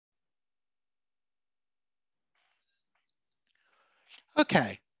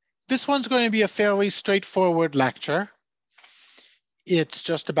Okay, this one's going to be a fairly straightforward lecture. It's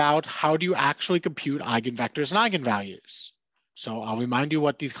just about how do you actually compute eigenvectors and eigenvalues. So I'll remind you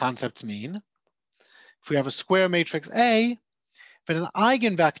what these concepts mean. If we have a square matrix A, then an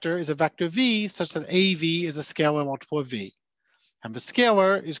eigenvector is a vector V such that AV is a scalar multiple of V. And the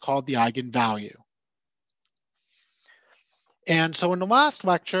scalar is called the eigenvalue. And so in the last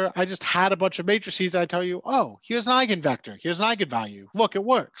lecture, I just had a bunch of matrices that I tell you, oh, here's an eigenvector, here's an eigenvalue. Look, it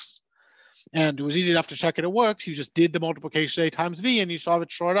works. And it was easy enough to check it works. You just did the multiplication A times V and you solve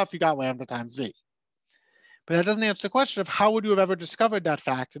it short enough, you got lambda times V. But that doesn't answer the question of how would you have ever discovered that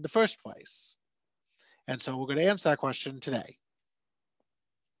fact in the first place? And so we're going to answer that question today.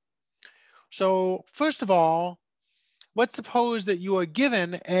 So first of all, let's suppose that you are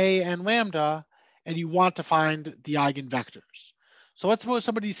given A and lambda and you want to find the eigenvectors. So let's suppose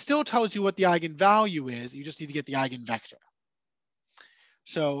somebody still tells you what the eigenvalue is, you just need to get the eigenvector.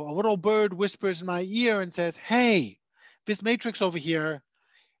 So a little bird whispers in my ear and says, hey, this matrix over here,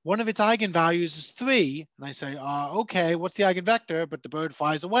 one of its eigenvalues is 3. And I say, okay, what's the eigenvector? But the bird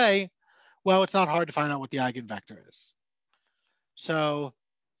flies away. Well, it's not hard to find out what the eigenvector is. So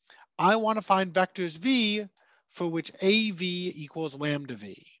I want to find vectors V for which AV equals lambda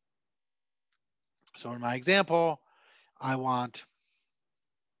V. So in my example, I want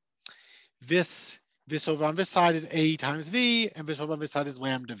this over on this side is A times V, and this over on this side is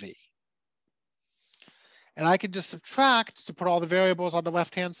lambda V. And I can just subtract to put all the variables on the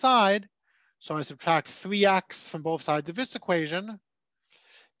left-hand side. So I subtract 3x from both sides of this equation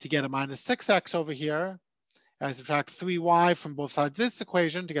to get a minus 6x over here. And I subtract 3y from both sides of this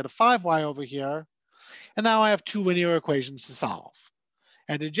equation to get a 5y over here. And now I have two linear equations to solve.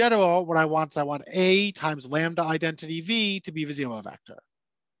 And in general, what I want is I want A times lambda identity V to be the zero vector.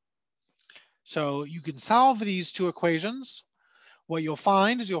 So you can solve these two equations. What you'll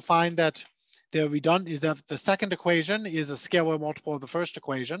find is that they're redundant, is that the second equation is a scalar multiple of the first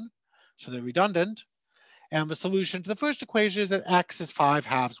equation. So they're redundant. And the solution to the first equation is that x is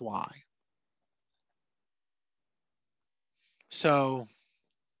 5/2 y. So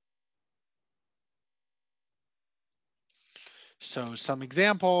some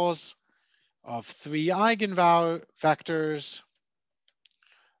examples of 3 eigenvectors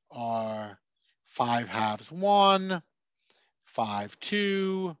are 5/2 1, 5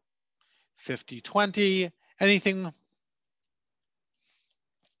 2, 50 20, anything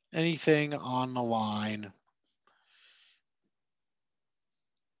on the line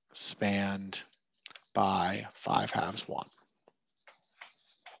spanned by 5/2 1.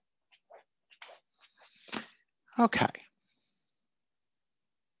 Okay.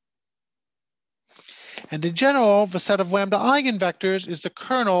 And in general, the set of lambda eigenvectors is the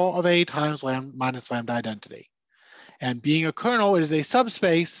kernel of A times minus lambda identity. And being a kernel, it is a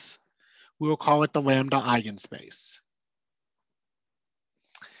subspace. We will call it the lambda eigenspace.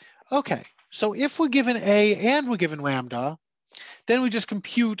 Okay, so if we're given A and we're given lambda, then we just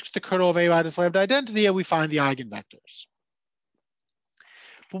compute the kernel of A minus lambda identity and we find the eigenvectors.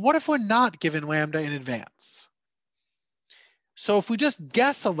 But what if we're not given lambda in advance? So if we just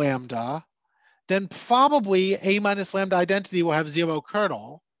guess a lambda, then probably A minus lambda identity will have 0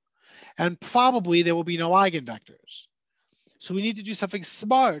 kernel, and probably there will be no eigenvectors. So we need to do something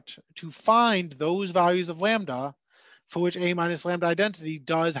smart to find those values of lambda for which A minus lambda identity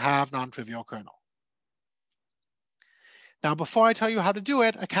does have non-trivial kernel. Now, before I tell you how to do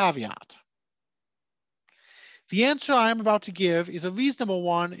it, a caveat. The answer I'm about to give is a reasonable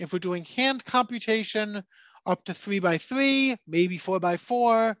one if we're doing hand computation up to 3 by 3, maybe 4 by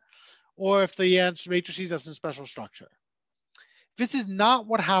 4, or if the answer matrices have some special structure. This is not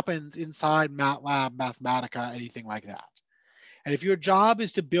what happens inside MATLAB, Mathematica, anything like that. And if your job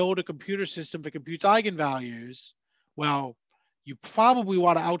is to build a computer system that computes eigenvalues, well, you probably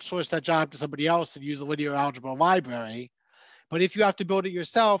want to outsource that job to somebody else and use a linear algebra library. But if you have to build it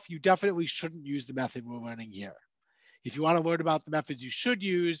yourself, you definitely shouldn't use the method we're learning here. If you want to learn about the methods you should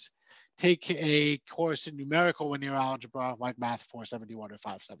use, take a course in numerical linear algebra like Math 471 or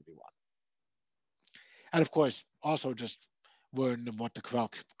 571. And of course, also just learn what the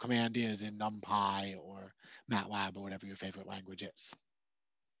correct command is in NumPy or MATLAB or whatever your favorite language is.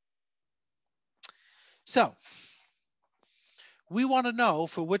 So we want to know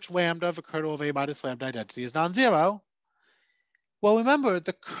for which lambda the kernel of A minus lambda identity is non-zero. Well, remember,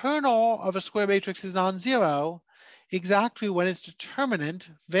 the kernel of a square matrix is non-zero exactly when its determinant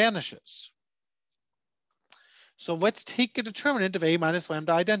vanishes. So let's take a determinant of A minus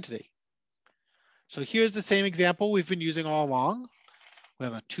lambda identity. So here's the same example we've been using all along. We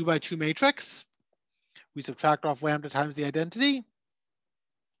have a 2 by 2 matrix. We subtract off lambda times the identity.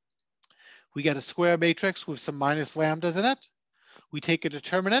 We get a square matrix with some minus lambdas in it. We take a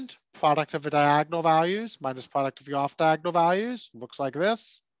determinant, product of the diagonal values minus product of the off diagonal values, looks like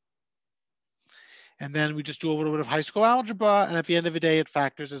this. And then we just do a little bit of high school algebra, and at the end of the day, it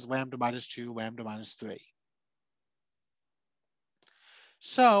factors as lambda minus 2, lambda minus 3.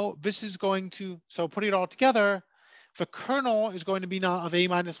 So this is going to, so putting it all together, the kernel is going to be of A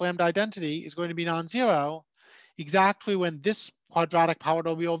minus lambda identity is going to be non-zero exactly when this quadratic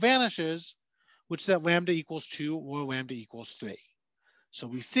polynomial vanishes, which is at lambda equals 2 or lambda equals 3. So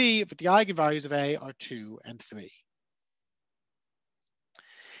we see that the eigenvalues of A are 2 and 3.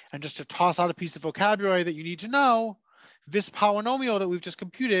 And just to toss out a piece of vocabulary that you need to know, this polynomial that we've just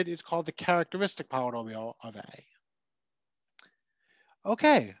computed is called the characteristic polynomial of A.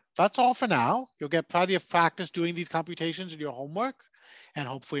 Okay, that's all for now. You'll get plenty of practice doing these computations in your homework and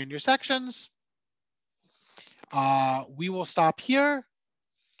hopefully in your sections. We will stop here,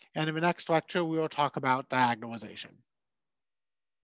 and in the next lecture, we will talk about diagonalization.